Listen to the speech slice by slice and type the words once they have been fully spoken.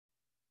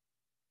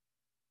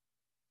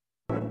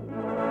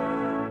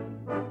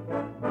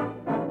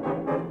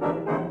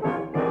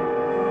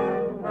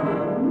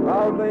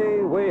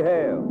Proudly we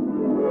hail.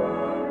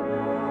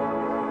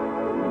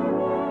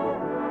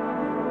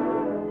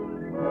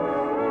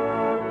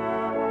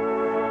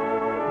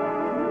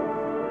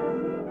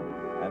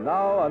 And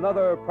now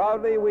another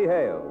Proudly We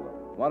Hail,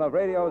 one of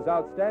radio's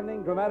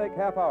outstanding dramatic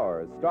half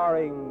hours,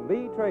 starring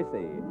Lee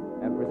Tracy,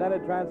 and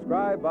presented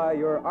transcribed by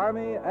your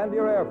Army and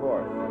your Air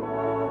Force.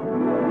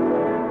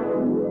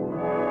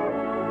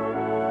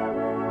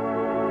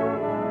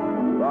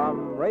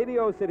 From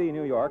Radio City,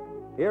 New York,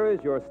 here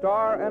is your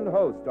star and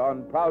host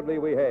on Proudly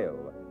We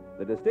Hail,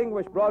 the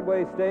distinguished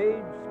Broadway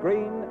stage,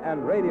 screen,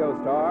 and radio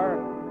star,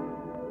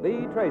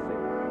 Lee Tracy.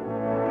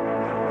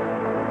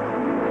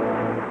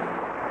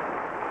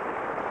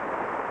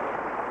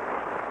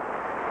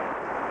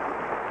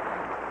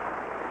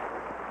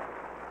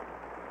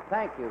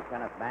 Thank you,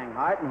 Kenneth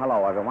Banghart, and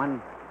hello,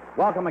 everyone.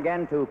 Welcome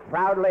again to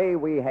Proudly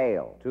We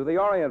Hail. To the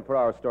Orient for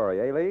our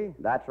story, eh, Lee?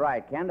 That's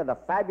right, Ken, to the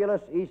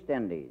fabulous East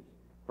Indies.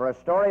 For a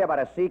story about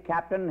a sea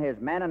captain, his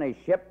men and his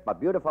ship, a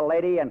beautiful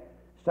lady, and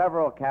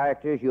several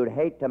characters you'd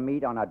hate to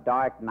meet on a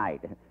dark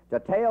night. It's a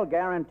tale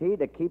guaranteed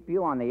to keep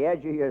you on the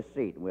edge of your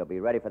seat. We'll be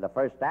ready for the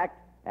first act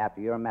after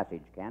your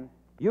message, Ken.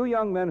 You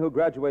young men who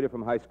graduated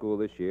from high school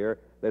this year,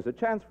 there's a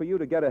chance for you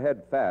to get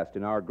ahead fast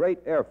in our great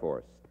Air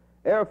Force.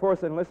 Air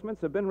Force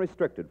enlistments have been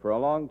restricted for a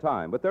long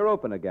time, but they're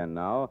open again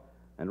now.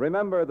 And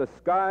remember, the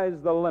sky's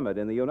the limit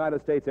in the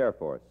United States Air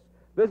Force.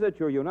 Visit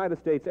your United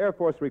States Air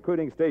Force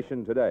recruiting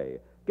station today.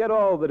 Get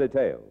all the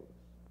details.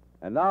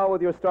 And now,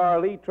 with your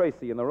star Lee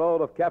Tracy in the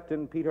role of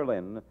Captain Peter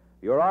Lynn,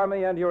 your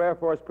Army and your Air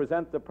Force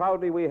present the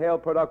Proudly We Hail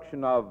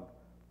production of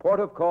Port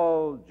of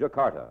Call,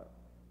 Djakarta.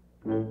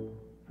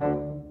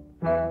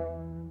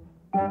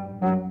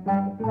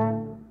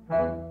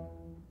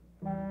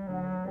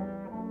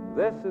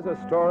 This is a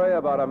story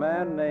about a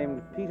man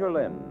named Peter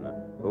Lynn,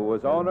 who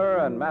was owner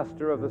and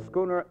master of the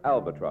schooner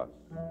Albatross.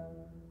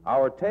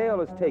 Our tale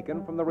is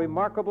taken from the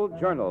remarkable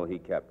journal he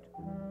kept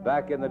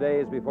back in the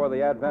days before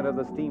the advent of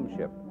the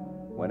steamship,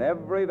 when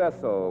every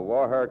vessel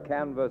wore her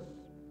canvas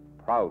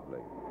proudly.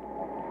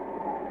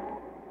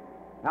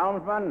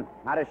 Helmsman,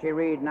 how does she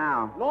read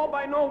now? Low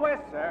by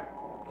northwest, sir.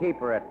 Keep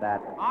her at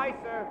that. Aye,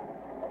 sir.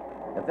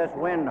 If this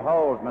wind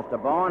holds,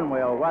 Mr. Bowen,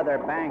 we'll weather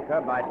bank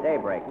her by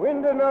daybreak.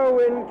 Wind or no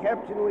wind,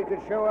 Captain, we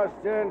could show our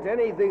stern to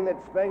anything that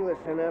Spangler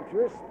sent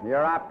after us.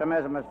 Your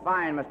optimism is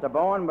fine, Mr.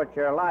 Bowen, but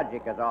your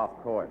logic is off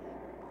course.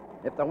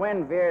 If the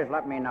wind veers,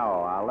 let me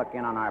know. I'll look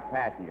in on our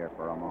passenger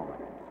for a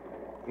moment.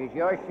 She's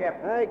your ship.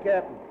 Aye,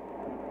 Captain.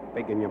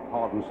 Begging your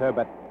pardon, sir,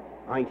 but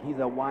ain't he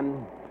the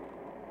one?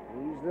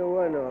 He's the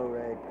one, all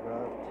right,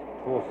 Croft.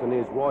 Forcing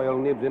his royal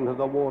nibs into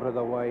the water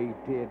the way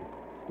he did.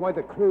 Why,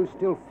 the crew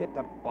still fit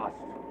the bust.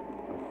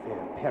 A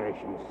fair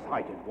perishing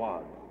sight it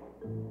was.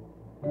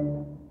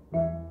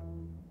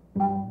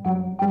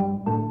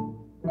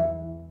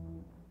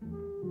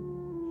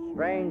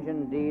 Strange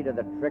indeed are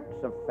the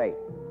tricks of fate.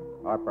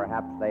 Or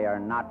perhaps they are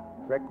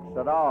not tricks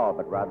at all,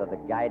 but rather the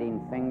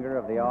guiding finger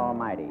of the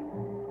Almighty.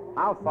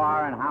 How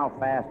far and how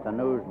fast the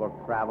news will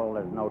travel,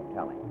 there's no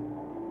telling.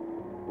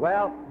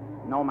 Well,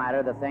 no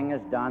matter, the thing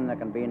is done. There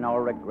can be no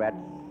regrets.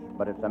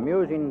 But it's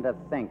amusing to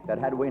think that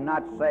had we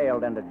not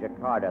sailed into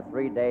Djakarta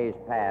 3 days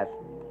past,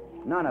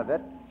 none of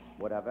it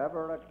would have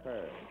ever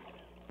occurred.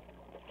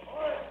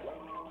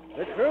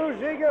 The crew's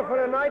eager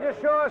for a night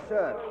ashore,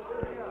 sir.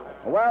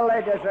 Well,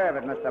 they deserve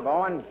it, Mr.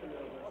 Bowen.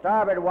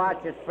 Starboard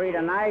watch is free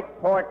tonight,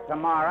 port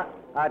tomorrow.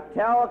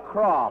 Tell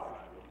Croft,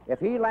 if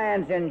he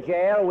lands in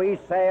jail, we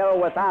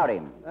sail without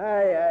him.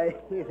 Aye,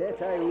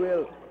 that I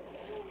will.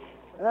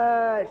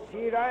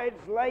 She rides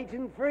light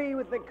and free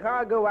with the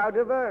cargo out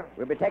of her.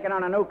 We'll be taking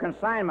on a new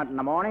consignment in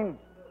the morning.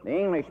 The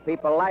English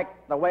people like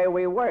the way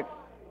we work.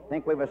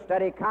 Think we've a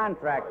steady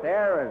contract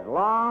there as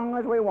long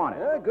as we want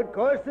it. Good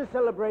cause to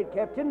celebrate,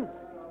 Captain.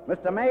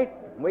 Mr. Mate,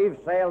 we've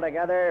sailed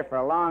together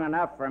for long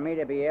enough for me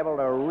to be able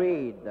to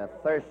read the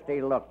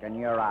thirsty look in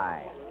your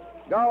eye.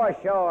 Go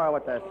ashore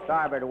with the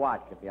starboard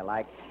watch, if you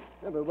like.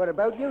 But what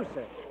about you,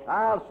 sir?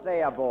 I'll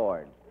stay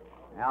aboard.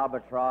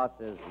 Albatross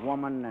is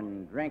woman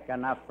and drink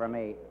enough for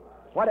me.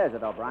 What is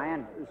it,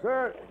 O'Brien?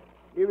 Sir,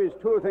 it was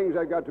two things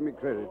I got to me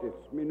credit.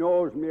 It's me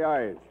nose and me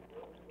eyes.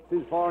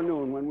 Since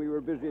forenoon, when we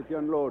were busy at the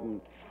unloading,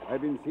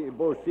 I've been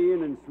both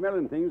seeing and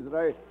smelling things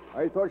that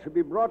I thought should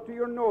be brought to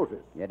your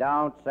notice. You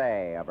don't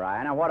say,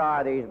 O'Brien. And what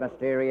are these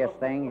mysterious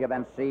things you've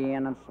been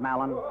seeing and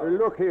smelling?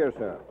 Look here,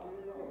 sir.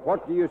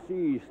 What do you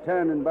see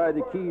standing by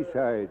the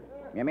quayside?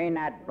 You mean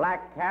that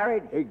black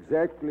carriage?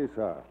 Exactly,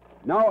 sir.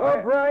 Now,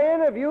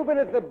 O'Brien, have you been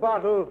at the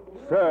bottle?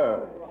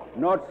 Sir,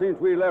 not since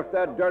we left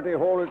that dirty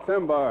hole at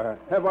Sembar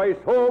have I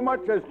so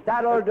much as...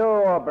 That'll do,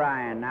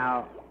 O'Brien.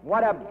 Now,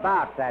 what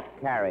about that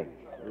carriage?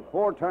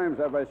 4 times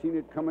have I seen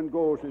it come and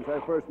go since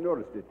I first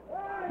noticed it.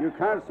 You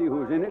can't see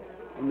who's in it,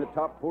 and the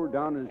top pulled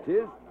down as it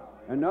is,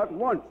 and not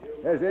once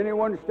has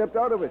anyone stepped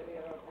out of it.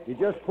 It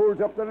just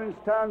pulls up there and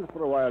stands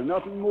for a while,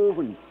 nothing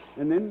moving,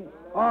 and then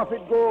off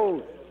it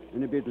goes,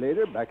 and a bit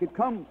later, back it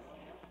comes.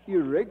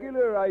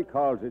 Irregular, I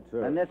calls it,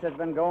 sir. And this has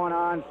been going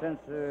on since...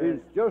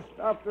 Since just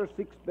after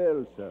 6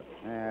 bells, sir.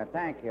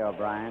 Thank you,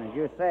 O'Brien. As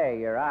you say,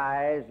 your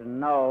eyes and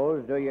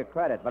nose do you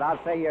credit, but I'll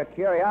say your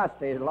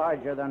curiosity is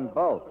larger than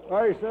both.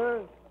 Aye,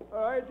 sir.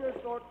 I just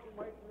thought you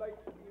might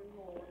like to be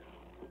more.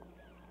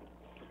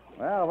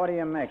 Well, what do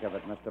you make of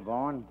it, Mr.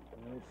 Bourne?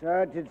 It's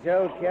hard to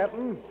tell,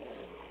 Captain.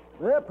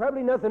 Well,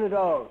 probably nothing at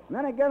all. And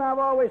then again, I've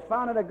always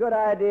found it a good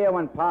idea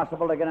when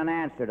possible to get an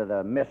answer to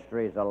the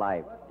mysteries of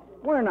life.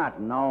 We're not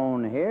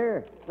known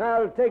here.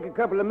 I'll take a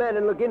couple of men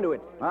and look into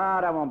it. Oh,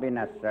 that won't be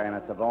necessary,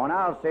 Mr. Bourne.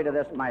 I'll see to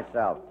this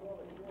myself.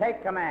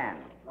 Take command.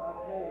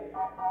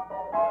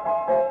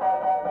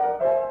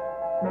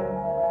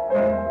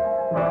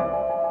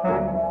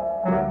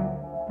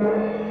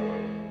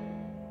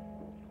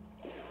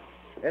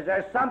 Is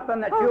there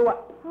something that you...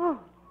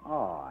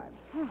 Oh,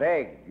 I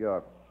beg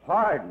your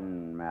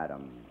pardon,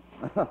 madam.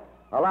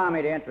 Allow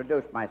me to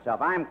introduce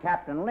myself. I'm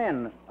Captain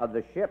Lynn of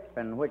the ship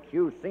in which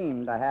you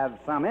seem to have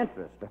some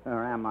interest.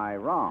 Or am I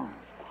wrong?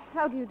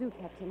 How do you do,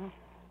 Captain?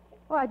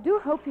 I do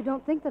hope you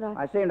don't think that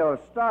I seem to have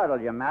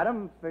startled you,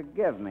 madam.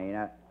 Forgive me.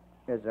 Now,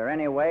 is there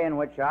any way in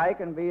which I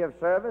can be of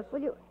service?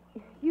 Well,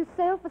 you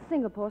sail for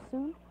Singapore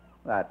soon?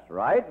 That's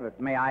right, but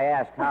may I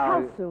ask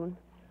how... How soon?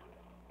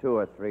 2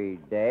 or 3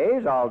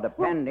 days, all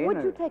depending...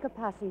 Would you take a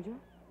passenger?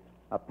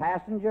 A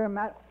passenger,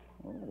 madam?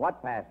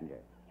 What passenger?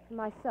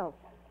 Myself.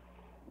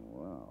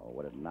 Well,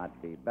 would it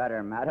not be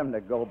better, madam,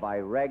 to go by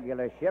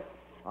regular ship?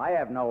 I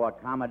have no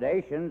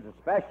accommodations,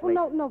 especially...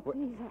 Oh, no,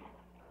 please.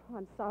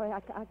 I'm sorry. I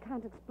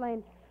can't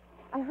explain.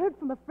 I heard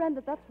from a friend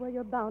that that's where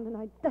you're bound, and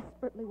I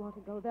desperately want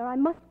to go there. I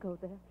must go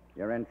there.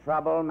 You're in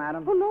trouble,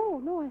 madam? Oh,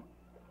 no.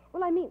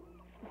 I mean...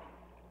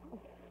 Oh,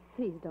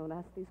 please don't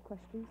ask these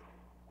questions.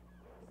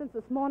 Since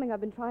this morning, I've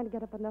been trying to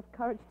get up enough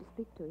courage to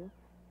speak to you.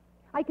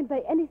 I can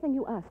pay anything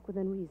you ask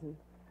within reason.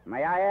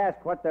 May I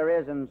ask what there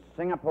is in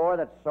Singapore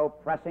that's so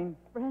pressing?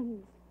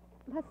 Friends.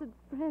 Blessed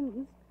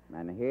friends.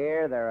 And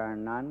here there are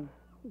none?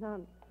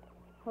 None.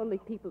 Only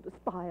people to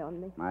spy on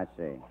me. I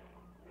see.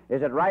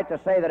 Is it right to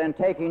say that in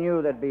taking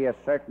you there'd be a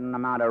certain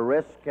amount of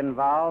risk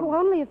involved? Oh,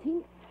 only if he...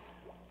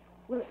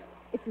 Well,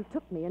 if you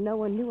took me and no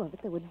one knew of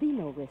it, there would be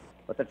no risk.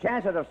 But the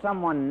chances of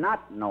someone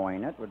not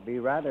knowing it would be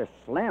rather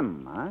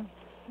slim, huh?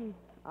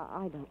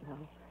 I don't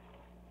know.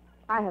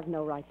 I have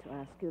no right to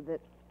ask you that.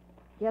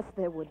 Yes,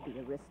 there would be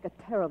a risk, a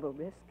terrible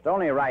risk. It's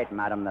only right,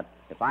 madam, that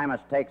if I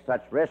must take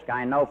such risk,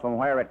 I know from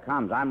where it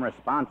comes. I'm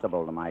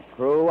responsible to my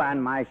crew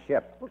and my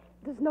ship. Well,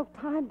 there's no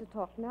time to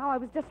talk now. I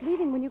was just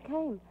leaving when you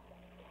came.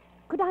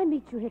 Could I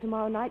meet you here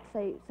tomorrow night,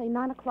 say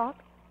 9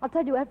 o'clock? I'll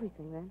tell you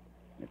everything then.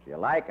 If you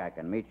like, I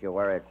can meet you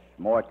where it's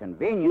more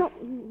convenient.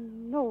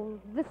 No,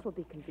 this will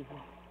be convenient.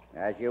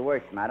 As you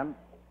wish, madam.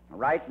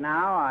 Right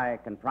now, I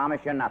can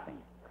promise you nothing.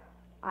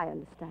 I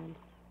understand.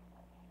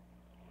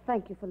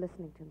 Thank you for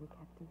listening to me,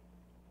 Captain.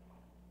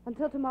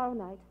 Until tomorrow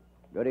night.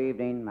 Good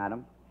evening,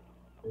 madam.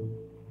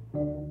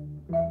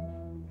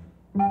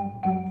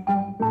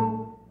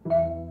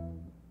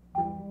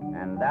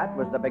 And that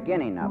was the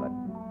beginning of it.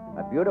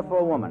 A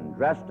beautiful woman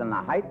dressed in the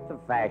height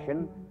of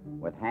fashion,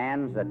 with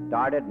hands that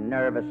darted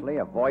nervously,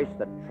 a voice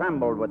that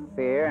trembled with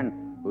fear, and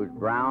whose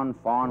brown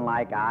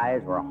fawn-like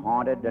eyes were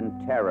haunted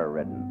and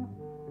terror-ridden.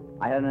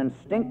 I had an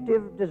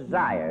instinctive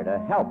desire to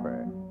help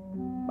her,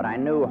 but I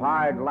knew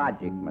hard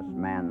logic must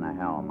man the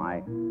helm.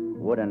 I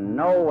would in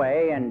no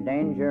way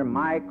endanger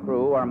my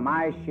crew or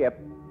my ship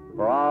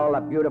for all the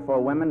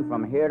beautiful women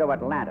from here to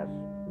Atlantis.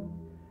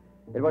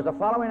 It was the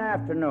following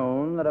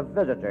afternoon that a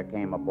visitor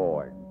came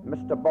aboard.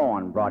 Mr.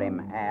 Bourne brought him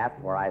aft,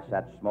 where I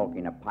sat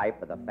smoking a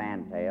pipe with a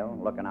fantail,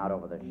 looking out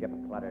over the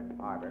ship-cluttered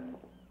harbor.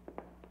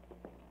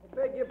 I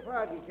beg your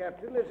pardon,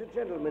 Captain. There's a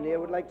gentleman here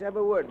who would like to have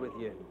a word with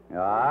you.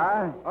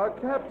 Ah?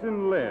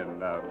 Captain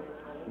Lynn,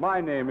 my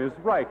name is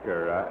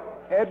Riker,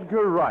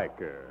 Edgar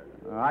Riker.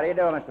 How do you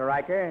do, Mr.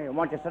 Riker?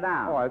 Won't you sit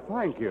down? Oh, I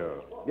thank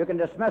you. You can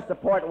dismiss the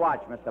port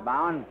watch, Mr.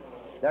 Bourne.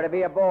 They're to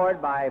be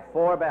aboard by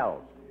 4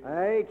 bells.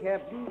 Aye,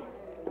 Captain.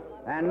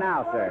 And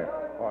now, sir.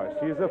 Oh,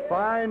 she's a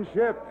fine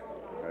ship.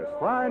 As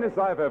fine as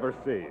I've ever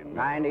seen.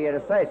 Kind of you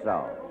to say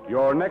so.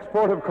 Your next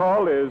port of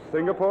call is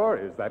Singapore,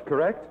 is that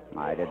correct?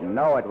 I didn't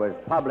know it was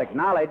public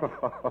knowledge.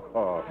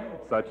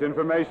 Such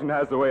information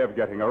has a way of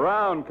getting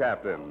around,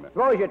 Captain.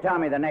 Suppose you tell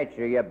me the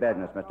nature of your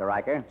business, Mr.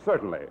 Riker.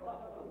 Certainly.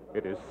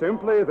 It is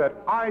simply that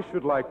I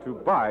should like to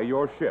buy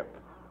your ship.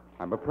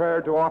 I'm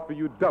prepared to offer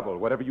you double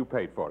whatever you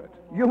paid for it.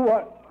 You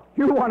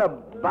want to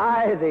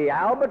buy the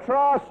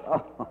Albatross?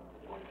 Oh,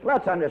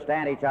 let's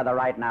understand each other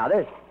right now.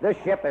 This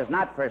ship is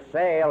not for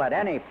sale at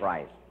any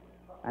price.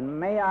 And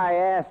may I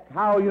ask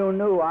how you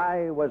knew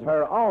I was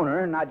her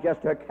owner, not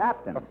just her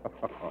captain?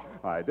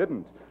 I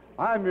didn't.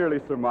 I merely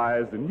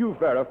surmised, and you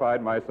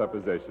verified my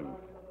supposition.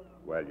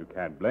 Well, you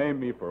can't blame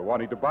me for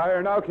wanting to buy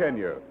her now, can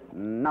you?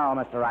 No,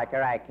 Mr.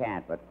 Riker, I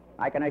can't, but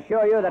I can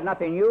assure you that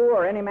nothing you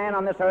or any man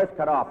on this earth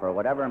could offer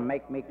would ever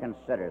make me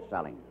consider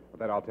selling.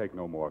 But then I'll take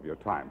no more of your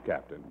time,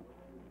 Captain.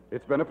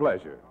 It's been a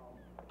pleasure.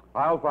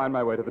 I'll find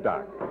my way to the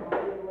dock.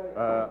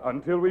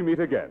 Until we meet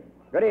again.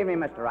 Good evening,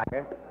 Mr.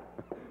 Riker.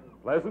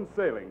 Pleasant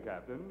sailing,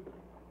 Captain.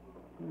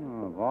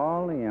 Oh, of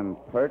all the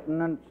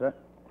impertinence...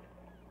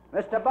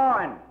 Mr.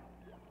 Bowen,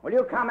 will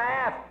you come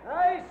aft?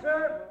 Aye,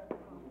 sir.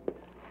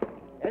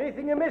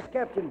 Anything amiss,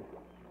 Captain?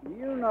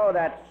 You know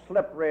that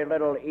slippery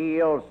little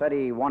eel said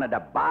he wanted to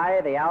buy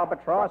the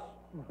albatross?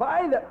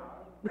 Buy the...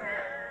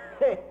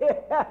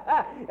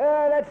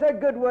 that's a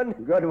good one.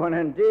 Good one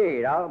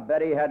indeed. I'll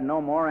bet he had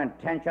no more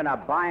intention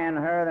of buying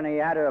her than he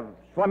had of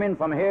swimming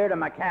from here to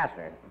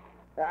Macassar.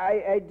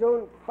 I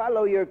don't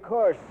follow your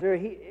course, sir.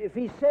 If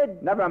he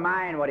said... Never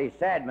mind what he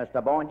said,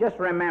 Mr. Bowen. Just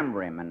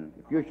remember him, and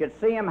if you should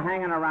see him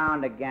hanging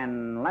around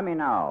again, let me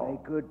know.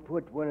 I could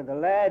put one of the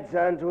lads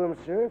onto him,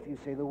 sir, if you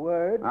say the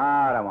word. Oh,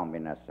 that won't be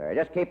necessary.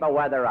 Just keep a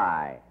weather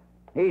eye.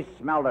 He's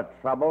smelled of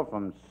trouble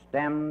from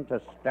stem to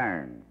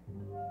stern.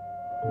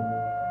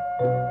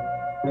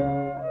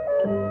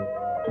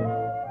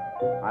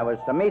 I was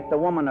to meet the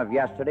woman of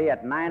yesterday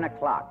at 9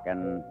 o'clock,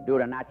 and due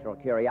to natural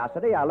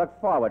curiosity, I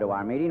looked forward to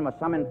our meeting with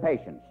some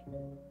impatience.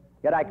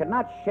 Yet I could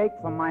not shake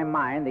from my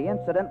mind the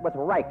incident with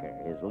Riker.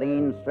 His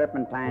lean,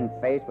 serpentine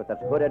face with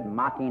its hooded,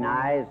 mocking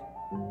eyes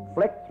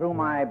flicked through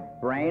my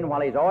brain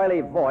while his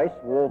oily voice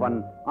wove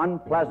an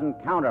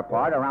unpleasant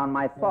counterpart around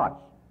my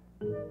thoughts.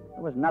 There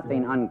was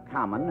nothing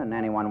uncommon in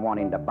anyone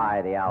wanting to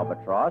buy the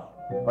albatross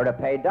or to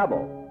pay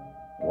double.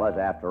 It was,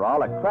 after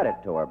all, a credit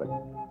to her, but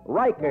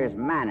Riker's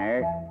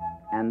manner,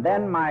 and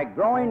then my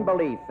growing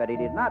belief that he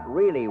did not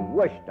really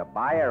wish to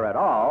buy her at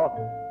all,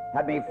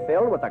 had me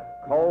filled with a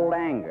cold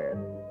anger.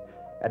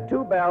 At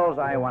 2 bells,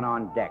 I went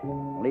on deck.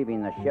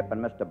 Leaving the ship in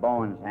Mr.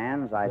 Bowen's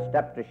hands, I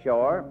stepped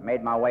ashore,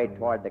 made my way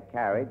toward the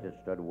carriage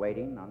that stood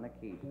waiting on the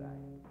quayside.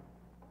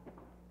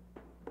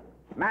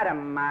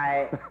 Madam,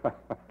 I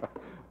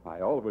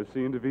always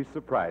seem to be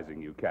surprising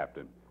you,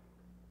 Captain.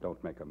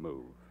 Don't make a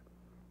move.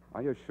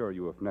 I assure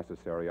you, if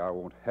necessary, I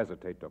won't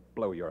hesitate to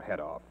blow your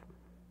head off.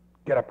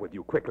 Get up with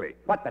you quickly.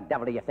 What the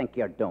devil do you think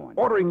you're doing?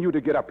 Ordering you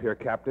to get up here,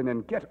 Captain,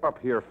 and get up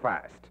here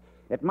fast.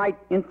 It might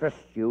interest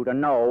you to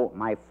know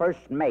my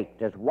first mate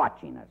is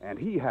watching us. And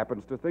he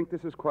happens to think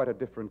this is quite a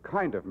different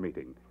kind of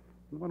meeting.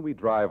 And when we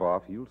drive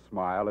off, you'll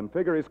smile and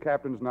figure his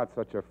captain's not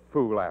such a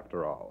fool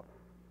after all.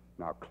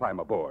 Now climb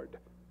aboard.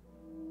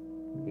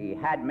 He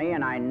had me,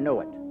 and I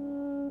knew it.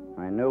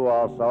 I knew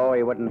also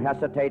he wouldn't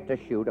hesitate to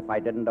shoot if I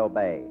didn't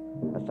obey.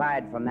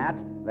 Aside from that,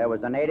 there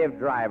was the native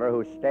driver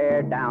who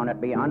stared down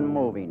at me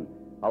unmoving,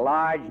 a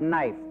large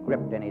knife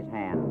gripped in his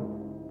hand.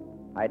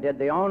 I did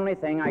the only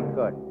thing I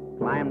could,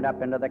 climbed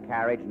up into the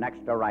carriage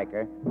next to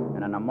Riker,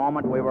 and in a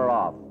moment we were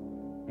off,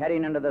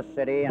 heading into the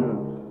city,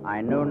 and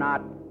I knew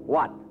not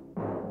what.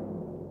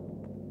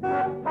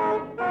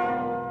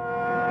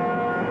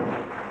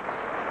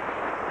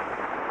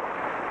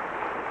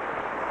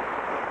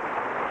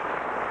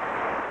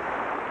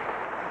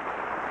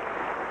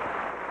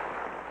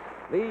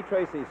 Lee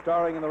Tracy,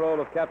 starring in the role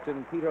of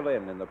Captain Peter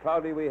Lynn in the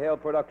proudly we hail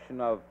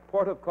production of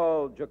Port of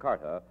Call,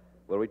 Djakarta,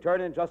 will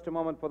return in just a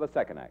moment for the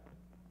second act.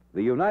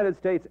 The United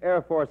States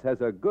Air Force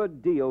has a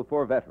good deal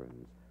for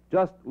veterans.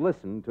 Just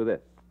listen to this.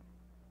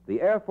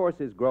 The Air Force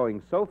is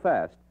growing so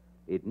fast,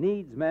 it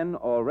needs men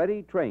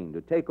already trained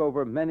to take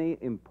over many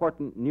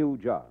important new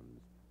jobs.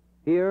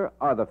 Here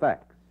are the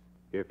facts.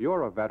 If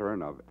you're a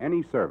veteran of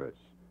any service,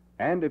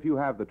 and if you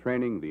have the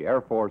training the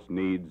Air Force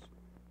needs,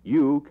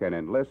 you can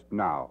enlist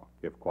now,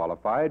 if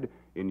qualified,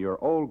 in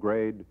your old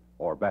grade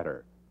or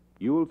better.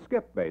 You'll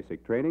skip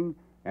basic training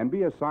and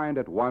be assigned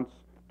at once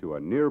to a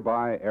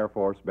nearby Air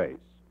Force base.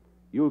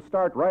 You'll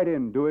start right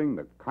in doing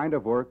the kind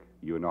of work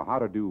you know how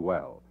to do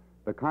well,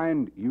 the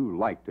kind you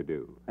like to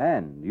do.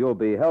 And you'll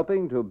be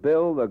helping to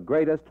build the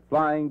greatest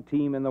flying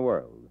team in the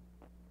world.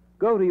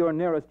 Go to your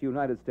nearest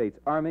United States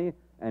Army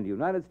and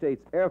United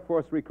States Air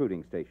Force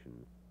recruiting station.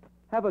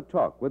 Have a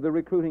talk with the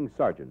recruiting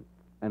sergeant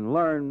and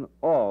learn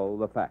all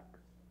the facts.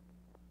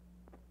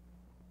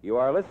 You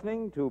are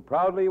listening to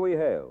Proudly We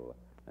Hail.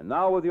 And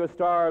now with your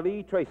star,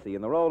 Lee Tracy,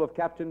 in the role of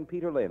Captain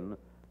Peter Lynn,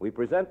 we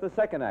present the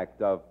second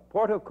act of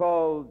Port of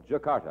Call,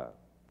 Djakarta.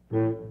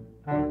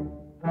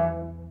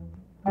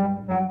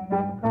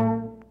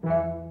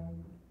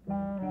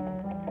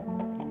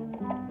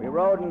 We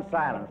rode in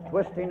silence,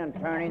 twisting and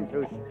turning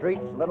through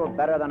streets little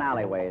better than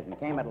alleyways, and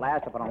came at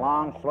last upon a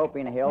long,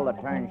 sloping hill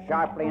that turned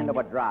sharply into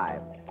a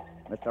drive.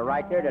 Mr.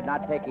 Riker did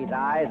not take his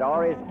eyes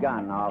or his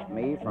gun off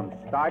me from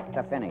start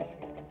to finish.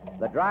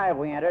 The drive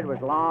we entered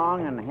was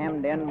long and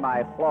hemmed in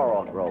by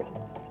floral growth.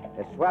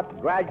 It swept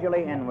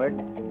gradually inward.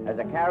 As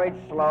the carriage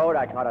slowed,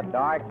 I caught a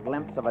dark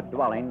glimpse of a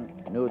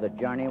dwelling, knew the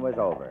journey was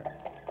over.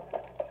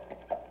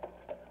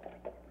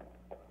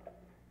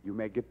 You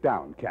may get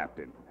down,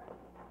 Captain.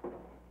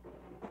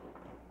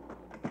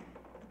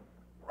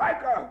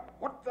 Riker,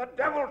 what the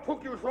devil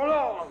took you so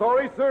long?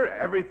 Sorry, sir.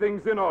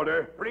 Everything's in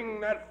order.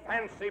 Bring that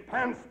fancy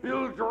pants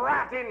bilge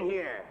rat in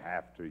here.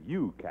 After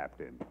you,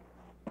 Captain.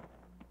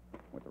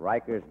 With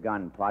Riker's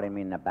gun prodding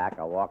me in the back,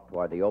 I walked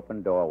toward the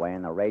open doorway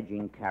and the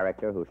raging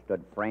character who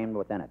stood framed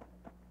within it.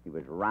 He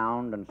was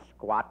round and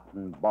squat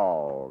and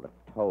bald,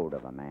 a toad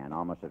of a man,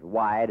 almost as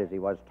wide as he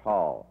was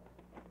tall.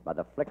 By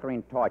the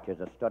flickering torches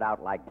that stood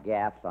out like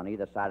gaffs on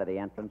either side of the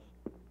entrance,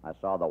 I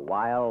saw the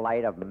wild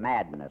light of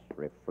madness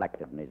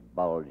reflected in his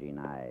bulging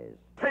eyes.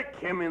 Take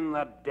him in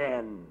the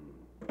den.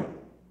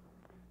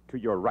 To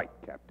your right,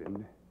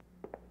 Captain.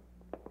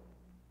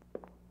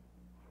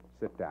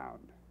 Sit down.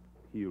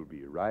 He'll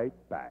be right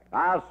back.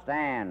 I'll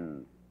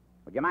stand.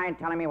 Would you mind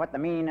telling me what the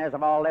meaning is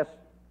of all this?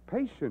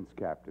 Patience,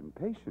 Captain,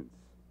 patience.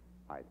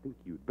 I think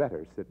you'd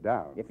better sit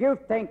down. If you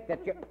think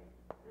that you...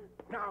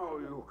 Now,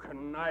 you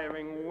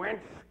conniving wench.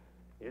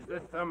 Is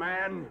this the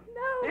man?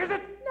 No. Is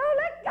it? No,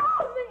 let go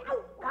of me.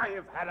 Oh.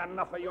 I've had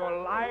enough of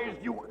your lies,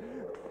 you...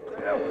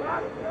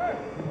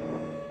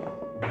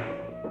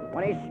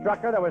 When he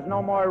struck her, there was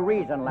no more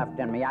reason left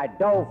in me. I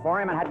dove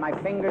for him and had my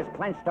fingers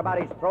clenched about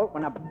his throat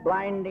when a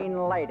blinding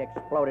light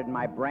exploded in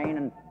my brain,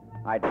 and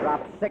I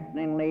dropped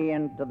sickeningly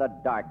into the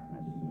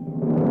darkness.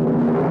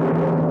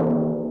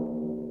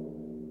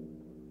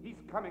 He's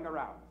coming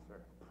around, sir.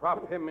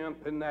 Prop him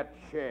up in that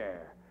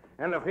chair.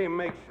 And if he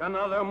makes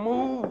another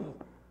move,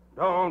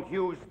 don't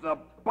use the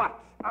butt.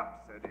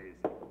 Up, Sir Daisy.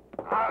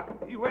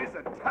 He weighs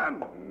a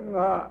ton.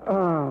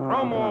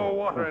 Throw more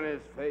water in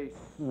his face.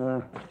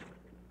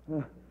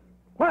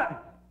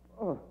 What?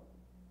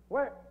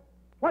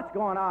 What's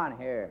going on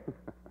here?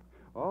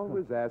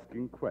 Always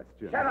asking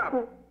questions. Shut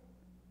up!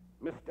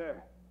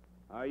 Mister,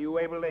 are you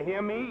able to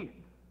hear me?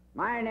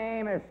 My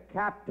name is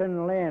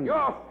Captain Lynn.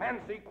 Your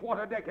fancy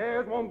quarter-deck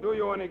airs won't do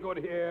you any good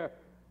here.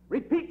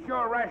 Repeat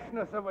your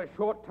rashness of a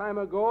short time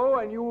ago,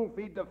 and you'll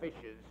feed the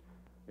fishes.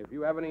 If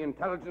you have any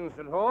intelligence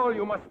at all,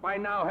 you must by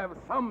now have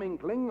some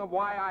inkling of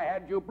why I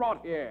had you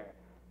brought here.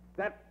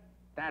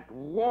 That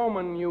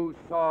woman you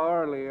saw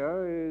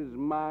earlier is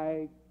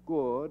my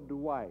good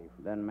wife.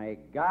 Then may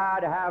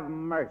God have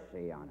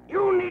mercy on her.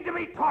 You need to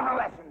be taught a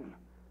lesson.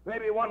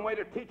 Maybe one way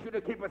to teach you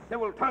to keep a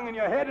civil tongue in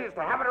your head is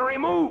to have it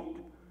removed.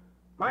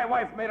 My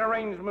wife made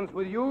arrangements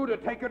with you to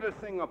take her to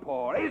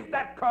Singapore. Is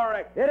that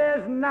correct? It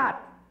is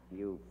not,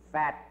 you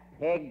fat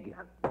pig.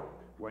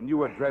 When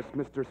you address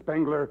Mr.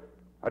 Spengler,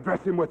 address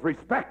him with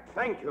respect.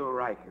 Thank you,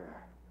 Riker.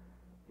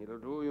 It'll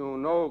do you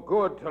no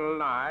good to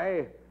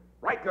lie.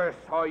 Riker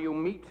saw you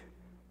meet.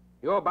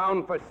 You're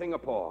bound for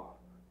Singapore.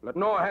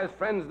 Lenore has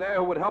friends there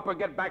who would help her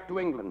get back to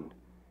England.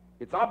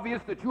 It's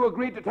obvious that you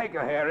agreed to take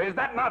her here. Is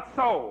that not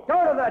so? Go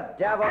to the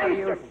devil,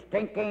 you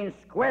stinking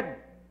squid.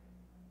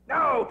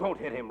 No, don't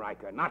hit him,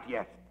 Riker. Not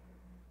yet.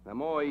 The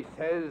more he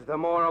says, the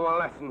more of a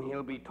lesson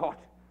he'll be taught.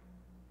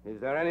 Is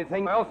there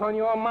anything else on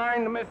your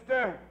mind,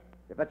 mister?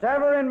 If it's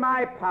ever in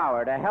my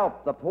power to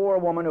help the poor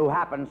woman who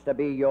happens to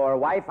be your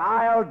wife,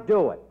 I'll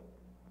do it.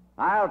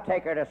 I'll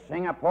take her to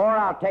Singapore,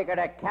 I'll take her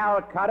to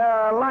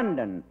Calcutta or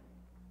London.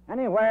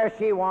 Anywhere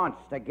she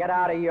wants to get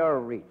out of your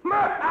reach.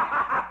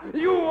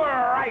 You were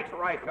right,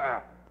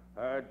 Riker.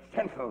 A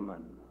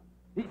gentleman.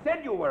 He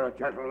said you were a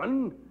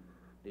gentleman.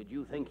 Did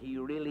you think he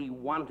really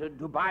wanted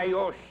to buy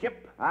your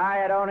ship? I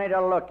had only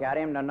to look at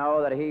him to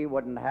know that he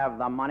wouldn't have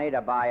the money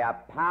to buy a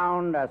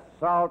pound of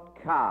salt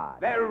cod.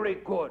 Very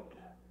good.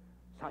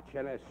 Such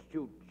an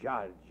astute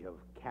judge of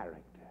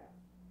character.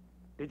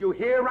 Did you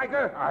hear,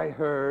 Riker? I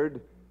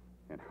heard,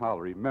 and I'll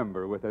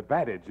remember with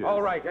advantages.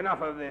 All right,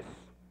 enough of this.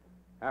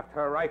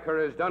 After Riker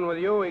is done with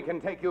you, he can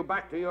take you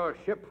back to your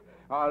ship.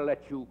 I'll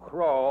let you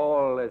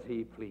crawl as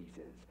he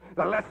pleases.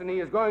 The lesson he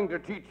is going to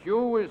teach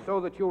you is so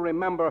that you'll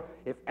remember,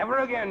 if ever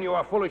again you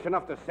are foolish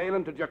enough to sail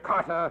into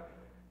Djakarta,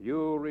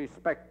 you'll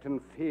respect and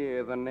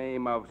fear the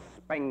name of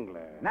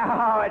Spengler.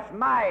 Now it's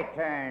my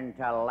turn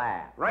to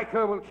laugh.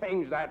 Riker will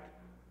change that.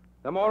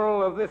 The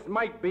moral of this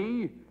might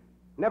be,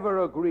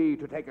 never agree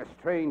to take a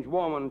strange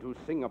woman to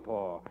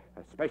Singapore,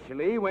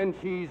 especially when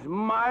she's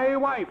my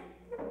wife.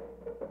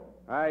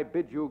 I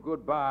bid you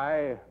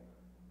goodbye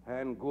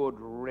and good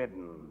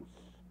riddance,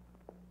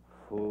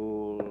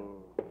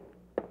 fool.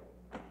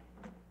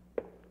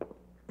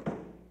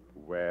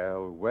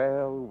 Well,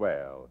 well,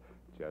 well.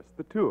 Just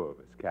the two of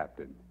us,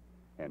 Captain.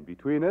 And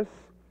between us,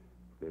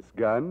 this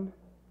gun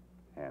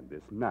and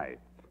this knife.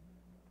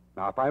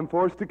 Now, if I'm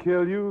forced to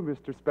kill you,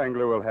 Mr.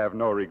 Spengler will have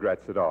no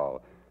regrets at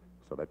all.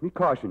 So let me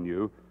caution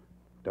you,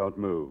 don't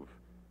move.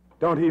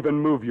 Don't even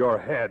move your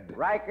head.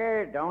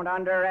 Riker, don't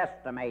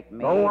underestimate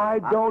me. No, I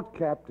don't,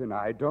 Captain,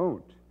 I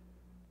don't.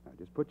 Now,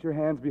 just put your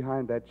hands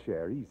behind that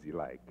chair, easy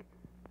like.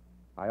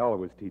 I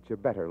always teach a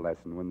better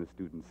lesson when the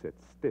student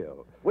sits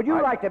still. Would you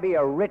like to be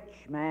a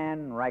rich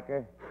man,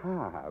 Riker?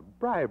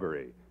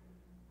 Bribery.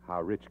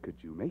 How rich could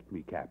you make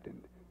me, Captain?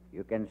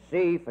 You can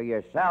see for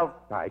yourself.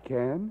 I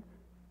can?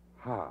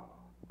 How?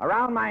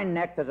 Around my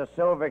neck there's a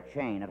silver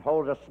chain. It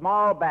holds a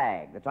small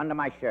bag that's under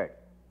my shirt.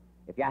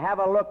 If you have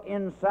a look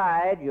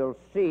inside, you'll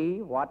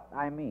see what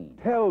I mean.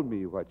 Tell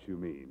me what you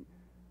mean.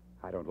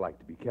 I don't like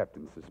to be kept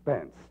in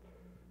suspense.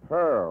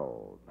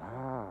 Pearls.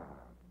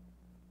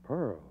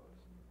 Pearls.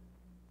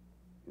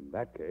 In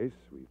that case,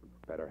 we'd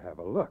better have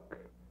a look.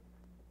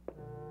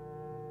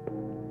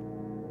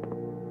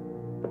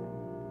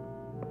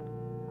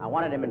 I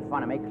wanted him in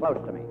front of me, close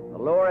to me. The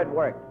lure had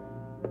worked.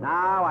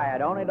 Now I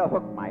had only to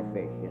hook my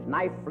fish. His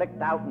knife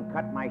flicked out and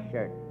cut my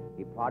shirt.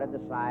 He parted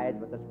the sides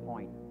with his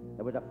point.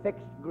 There was a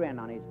fixed grin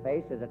on his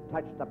face as it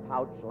touched the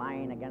pouch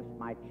lying against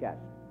my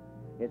chest.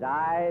 His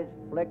eyes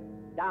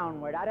flicked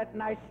downward at it,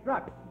 and I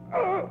struck.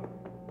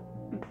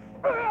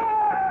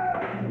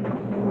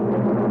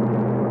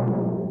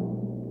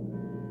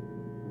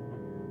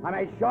 I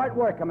made short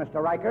work of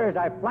Mr. Riker. As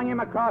I flung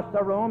him across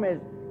the room, his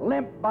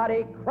limp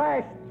body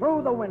crashed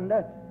through the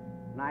window,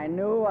 and I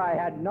knew I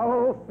had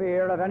no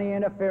fear of any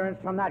interference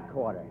from that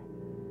quarter.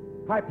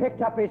 I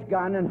picked up his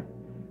gun and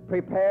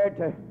prepared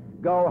to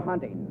go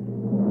hunting.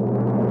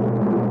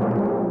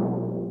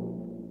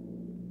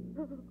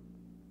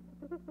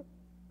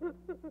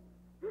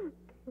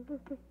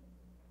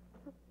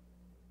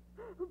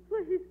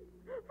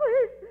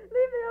 Please,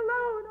 leave me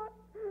alone.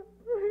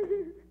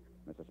 Please.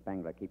 Mrs.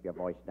 Spengler, keep your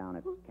voice down.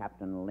 It's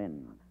Captain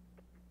Lynn.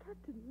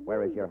 Captain Lynn.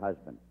 Where is your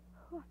husband?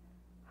 Oh,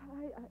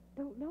 I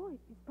don't know.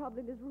 He's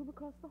probably in his room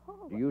across the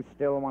hall. Do you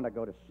still want to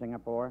go to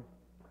Singapore?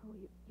 Oh,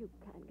 you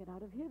can't get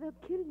out of here.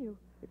 They'll kill you.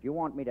 If you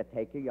want me to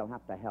take you, you'll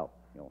have to help.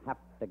 You'll have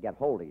to get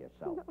hold of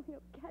yourself. No,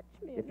 he'll catch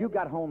me. If you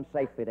got home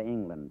safely to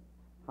England,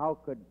 how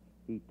could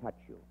he touch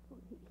you? Well,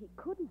 he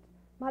couldn't.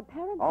 My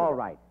parents... All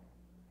right.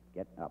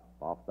 Get up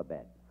off the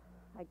bed.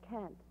 I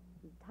can't.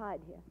 I'm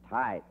tied here.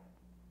 Tied.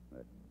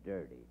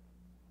 Dirty.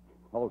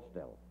 Hold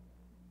still.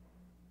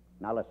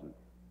 Now listen.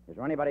 Is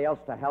there anybody else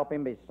to help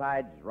him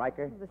besides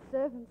Riker? The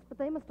servants, but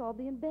they must all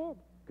be in bed.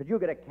 Could you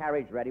get a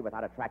carriage ready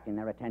without attracting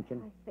their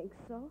attention? I think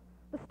so.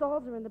 The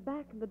stalls are in the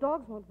back, and the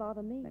dogs won't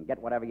bother me. Then get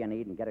whatever you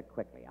need and get it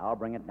quickly. I'll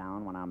bring it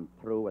down when I'm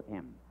through with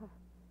him.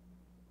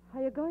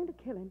 Are you going to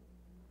kill him?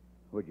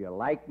 Would you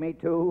like me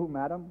to,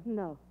 madam?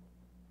 No.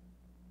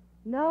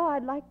 No,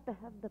 I'd like to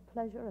have the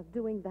pleasure of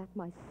doing that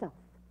myself.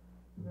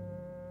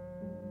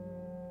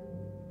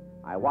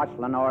 I watched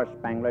Lenore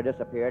Spengler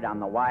disappear down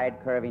the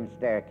wide, curving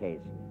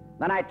staircase.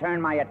 Then I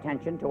turned my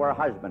attention to her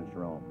husband's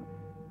room.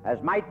 As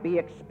might be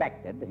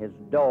expected, his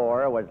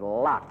door was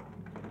locked.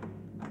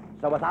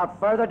 So without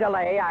further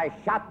delay, I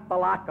shot the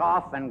lock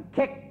off and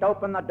kicked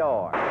open the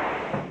door.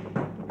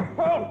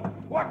 Oh,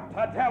 what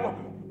the devil?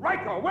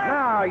 Riker, where?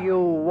 Now, you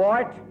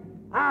wart,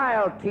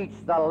 I'll teach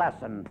the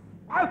lesson.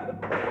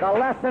 The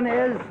lesson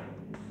is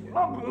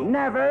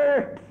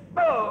never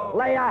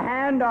lay a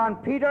hand on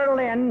Peter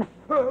Lynn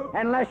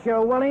unless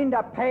you're willing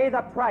to pay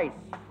the price,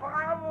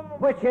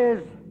 which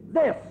is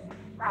this.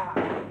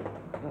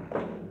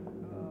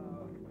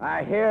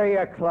 I hear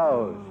you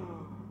close.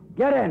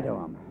 Get into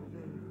them,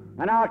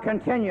 and I'll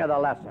continue the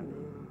lesson.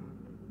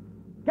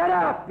 Get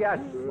up, you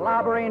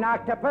slobbering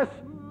octopus.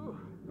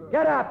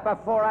 Get up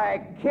before I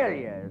kill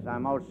you, as I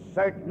most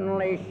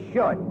certainly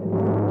should.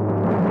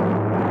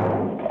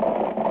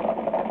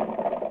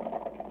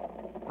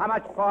 How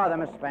much farther,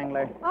 Miss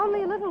Spengler?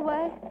 Only a little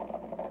way.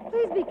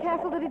 Please be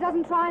careful that he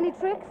doesn't try any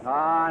tricks.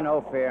 Ah, no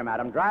fear,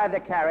 madam. Drive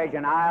the carriage,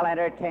 and I'll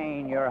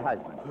entertain your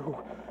husband.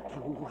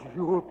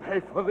 You'll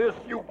pay for this,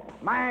 you...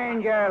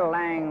 Mind your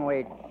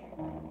language.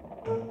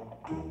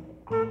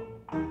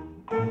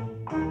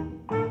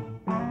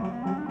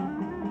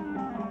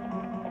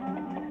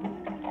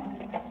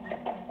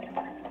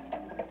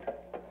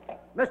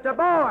 Mr.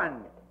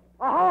 Bowen!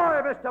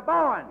 Ahoy, Mr.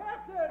 Bowen!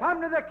 Captain!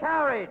 Come to the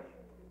carriage!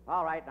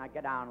 All right, now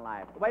get down,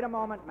 live. Wait a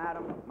moment,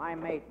 madam. My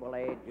mate will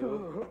aid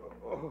you.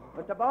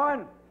 Mr.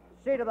 Bowen,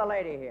 see to the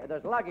lady here.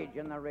 There's luggage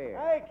in the rear.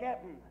 Aye,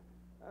 Captain.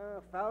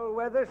 Foul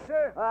weather,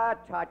 sir? A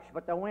touch,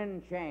 but the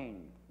wind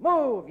changed.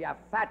 Move, you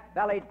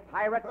fat-bellied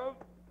pirate.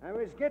 I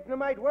was getting a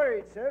mite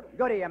worried, sir.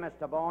 Good of you,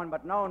 Mr. Bowen,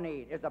 but no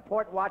need. Is the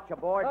port watch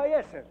aboard? Oh,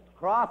 yes, sir.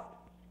 Croft?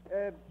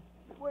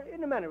 Well,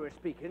 in a manner of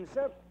speaking,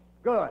 sir.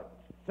 Good.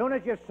 Soon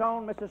as you've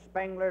sewn Mrs.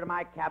 Spengler to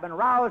my cabin,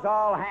 rouse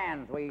all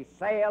hands. We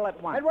sail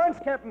at once. At once,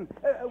 Captain.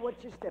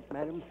 What's your step,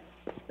 madam?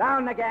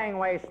 Down the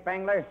gangway,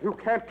 Spengler. You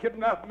can't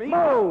kidnap me.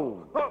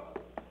 Move!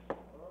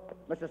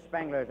 Mrs.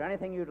 Spengler, is there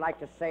anything you'd like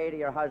to say to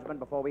your husband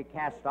before we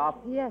cast off?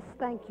 Yes,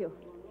 thank you.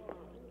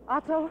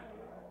 Otto,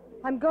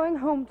 I'm going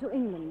home to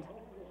England.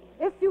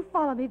 If you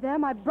follow me there,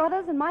 my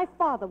brothers and my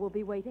father will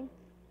be waiting.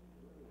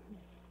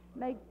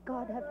 May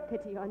God have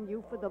pity on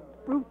you for the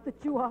brute that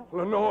you are.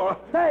 Lenore.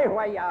 Stay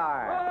where you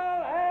are.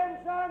 All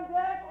hands on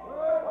deck.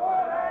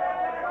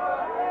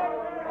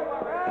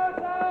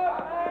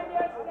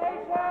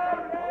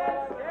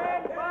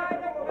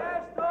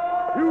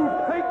 You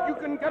think you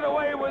can get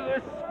away with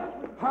this?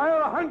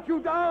 I'll hunt you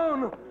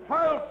down.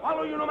 I'll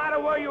follow you no matter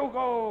where you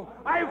go.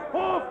 I've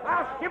 4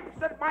 fast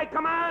ships at my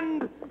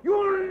command.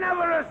 You'll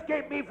never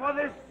escape me for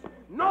this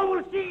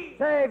noble sea.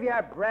 Save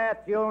your breath.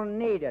 You'll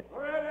need it.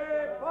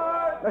 Ready,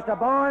 forward. Mr.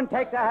 Bowen,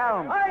 take the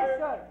helm. Aye,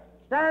 sir.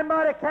 Stand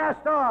by to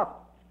cast off.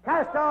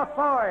 Cast off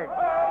forward.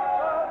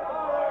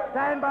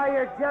 Stand by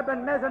your jib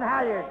and mizzen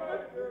halyard.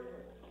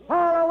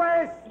 Haul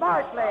away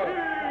smartly.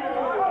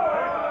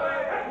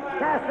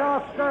 Cast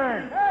off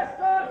stern.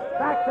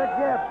 Back to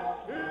jib.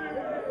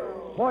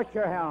 Port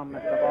your helm,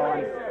 Mr.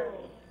 Bowen.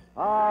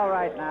 All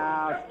right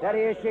now.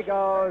 Steady as she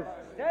goes.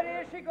 Steady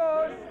as she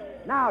goes.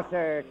 Now,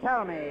 sir,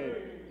 tell me,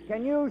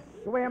 can you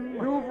swim?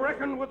 You've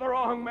reckoned with the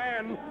wrong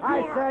man.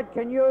 I said,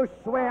 can you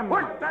swim?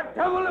 What the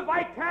devil if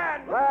I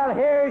can? Well,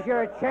 here's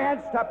your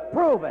chance to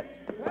prove it.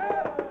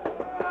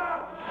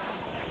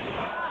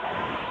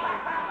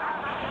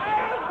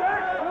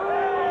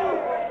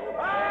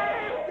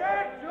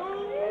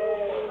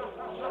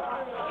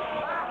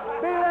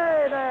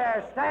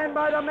 Stand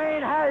by the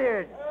main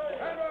halyards.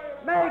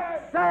 Make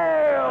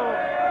sail!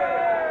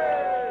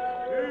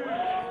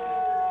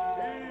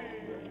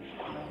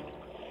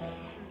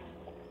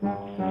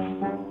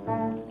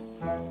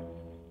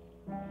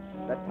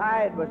 The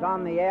tide was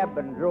on the ebb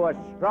and drew us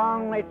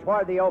strongly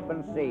toward the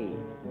open sea.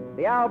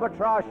 The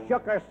albatross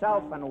shook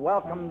herself and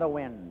welcomed the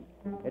wind.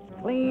 Its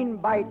clean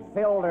bite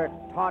filled her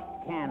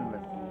taut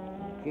canvas.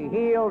 She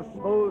heeled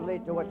smoothly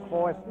to its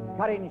force,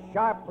 cutting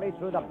sharply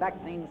through the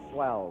beckoning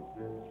swells.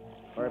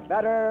 For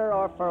better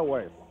or for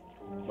worse,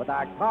 with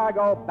our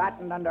cargo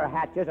battened under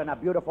hatches and a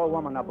beautiful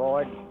woman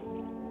aboard,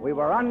 we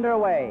were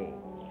underway,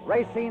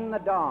 racing the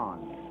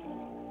dawn,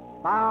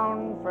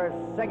 bound for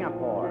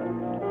Singapore.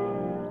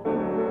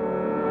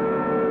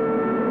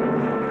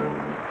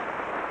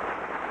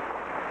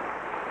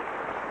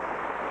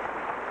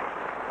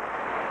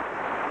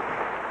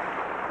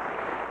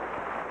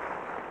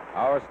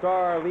 Our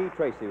star, Lee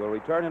Tracy, will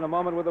return in a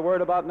moment with a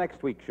word about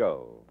next week's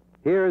show.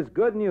 Here's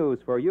good news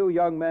for you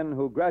young men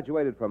who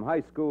graduated from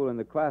high school in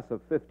the class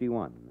of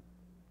 '51.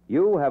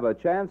 You have a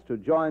chance to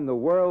join the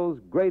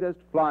world's greatest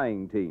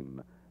flying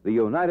team, the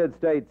United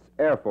States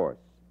Air Force.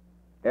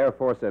 Air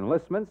Force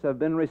enlistments have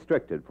been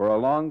restricted for a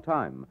long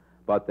time,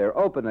 but they're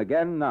open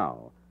again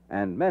now,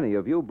 and many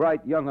of you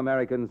bright young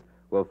Americans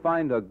will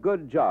find a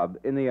good job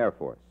in the Air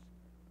Force.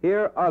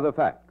 Here are the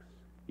facts.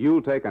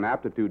 You'll take an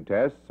aptitude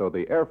test so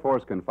the Air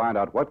Force can find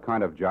out what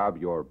kind of job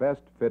you're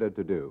best fitted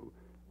to do,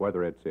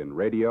 whether it's in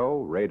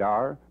radio,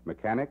 radar,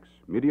 mechanics,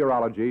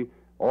 meteorology,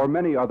 or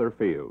many other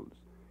fields.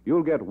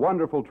 You'll get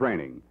wonderful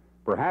training.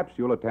 Perhaps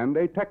you'll attend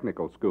a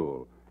technical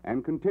school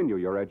and continue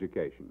your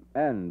education.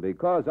 And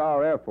because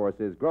our Air Force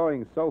is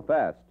growing so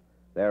fast,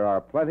 there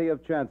are plenty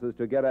of chances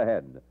to get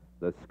ahead.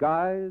 The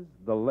sky's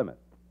the limit.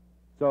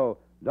 So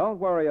don't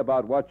worry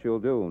about what you'll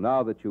do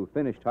now that you've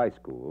finished high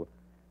school.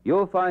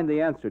 You'll find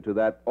the answer to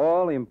that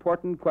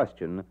all-important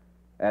question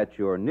at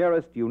your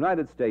nearest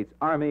United States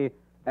Army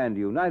and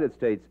United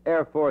States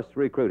Air Force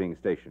recruiting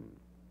station.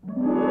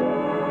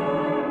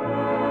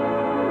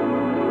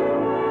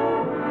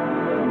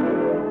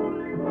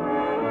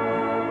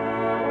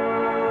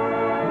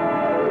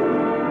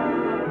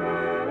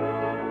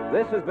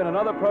 This has been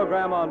another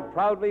program on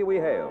Proudly We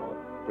Hail,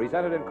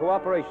 presented in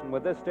cooperation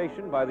with this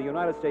station by the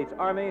United States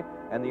Army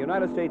and the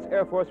United States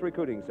Air Force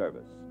Recruiting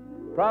Service.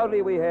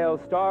 Proudly We Hail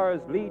stars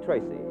Lee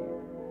Tracy.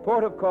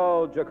 Port of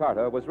Call,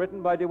 Djakarta, was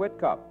written by DeWitt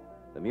Cup.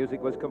 The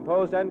music was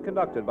composed and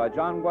conducted by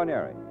John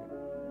Guarnieri.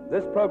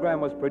 This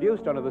program was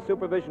produced under the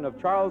supervision of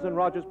Charles and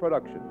Rogers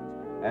Productions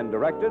and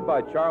directed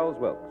by Charles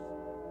Wilkes.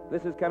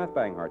 This is Kenneth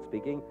Banghart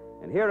speaking,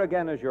 and here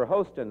again is your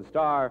host and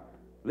star,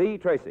 Lee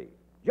Tracy.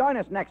 Join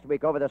us next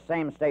week over the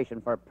same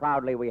station for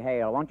Proudly We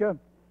Hail, won't you?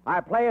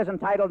 Our play is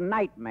entitled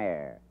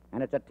Nightmare,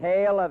 and it's a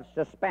tale of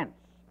suspense.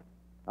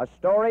 A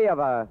story of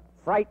a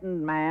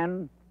frightened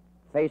man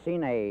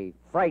facing a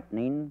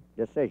frightening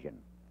decision.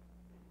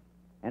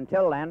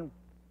 Until then,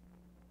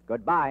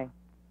 goodbye.